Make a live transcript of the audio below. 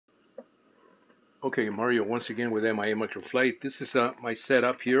Okay, Mario, once again with MIA Microflight. This is my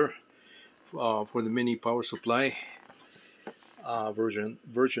setup here for the mini power supply version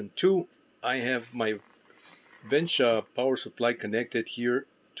 2. I have my bench power supply connected here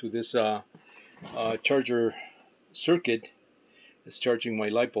to this charger circuit. It's charging my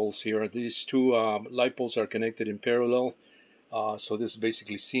light bulbs here. These two light bulbs are connected in parallel. So this is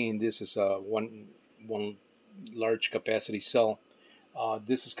basically seeing this is one large capacity cell.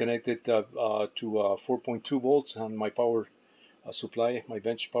 This is connected to 4.2 volts on my power supply, my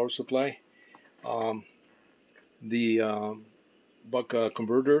bench power supply. Um, the buck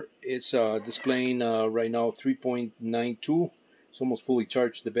converter is displaying right now 3.92. It's almost fully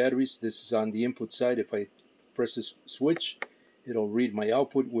charged. The batteries. This is on the input side. If I press this switch, it'll read my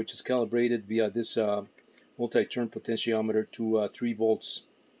output, which is calibrated via this multi-turn potentiometer to 3 volts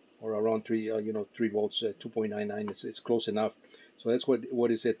or around 3 volts, 2.99. It's close enough. So that's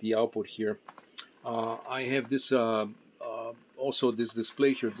what is at the output here. I have this also this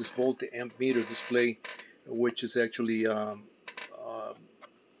display here, this volt amp meter display, which is actually a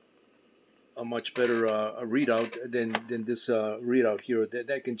much better readout than this readout here.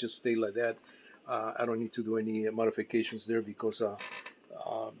 That can just stay like that. I don't need to do any modifications there because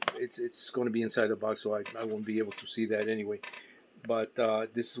it's going to be inside the box, so I won't be able to see that anyway. But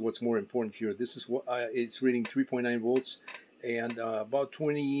this is what's more important here. This is what it's reading 3.9 volts and about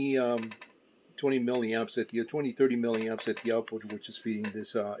 20 milliamps at the 30 milliamps at the output, which is feeding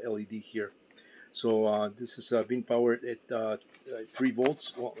this LED here. So this is being powered at 3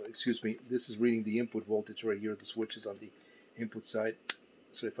 volts. Well, excuse me, this is reading the input voltage right here. The switch is on the input side.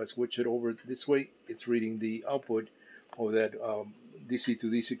 So if I switch it over this way, it's reading the output of that DC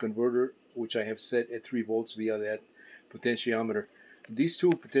to DC converter, which I have set at 3 volts via that potentiometer. These two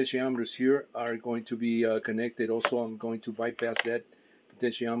potentiometers here are going to be connected. Also, I'm going to bypass that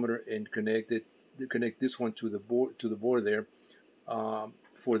potentiometer and connect this one to the board there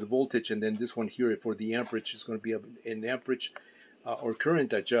for the voltage, and then this one here for the amperage is going to be an amperage or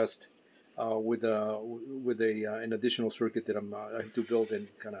current adjust with an additional circuit that I have to build and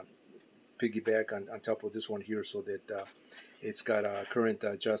kind of piggyback on top of this one here, so that it's got a current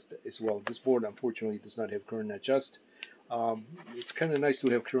adjust as well. This board unfortunately does not have current adjust. It's kind of nice to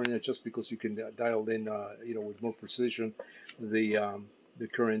have current adjust because you can dial in, with more precision the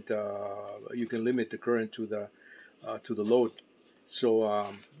current. You can limit the current to the load. So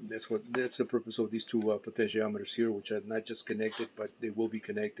that's the purpose of these two potentiometers here, which are not just connected, but they will be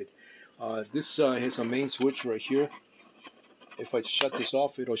connected. This has a main switch right here. If I shut this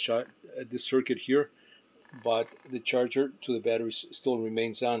off, it'll shut this circuit here, but the charger to the battery still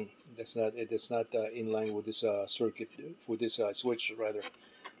remains on. That's not in line with this circuit, with this switch rather.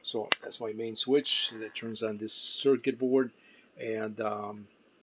 So that's my main switch that turns on this circuit board, and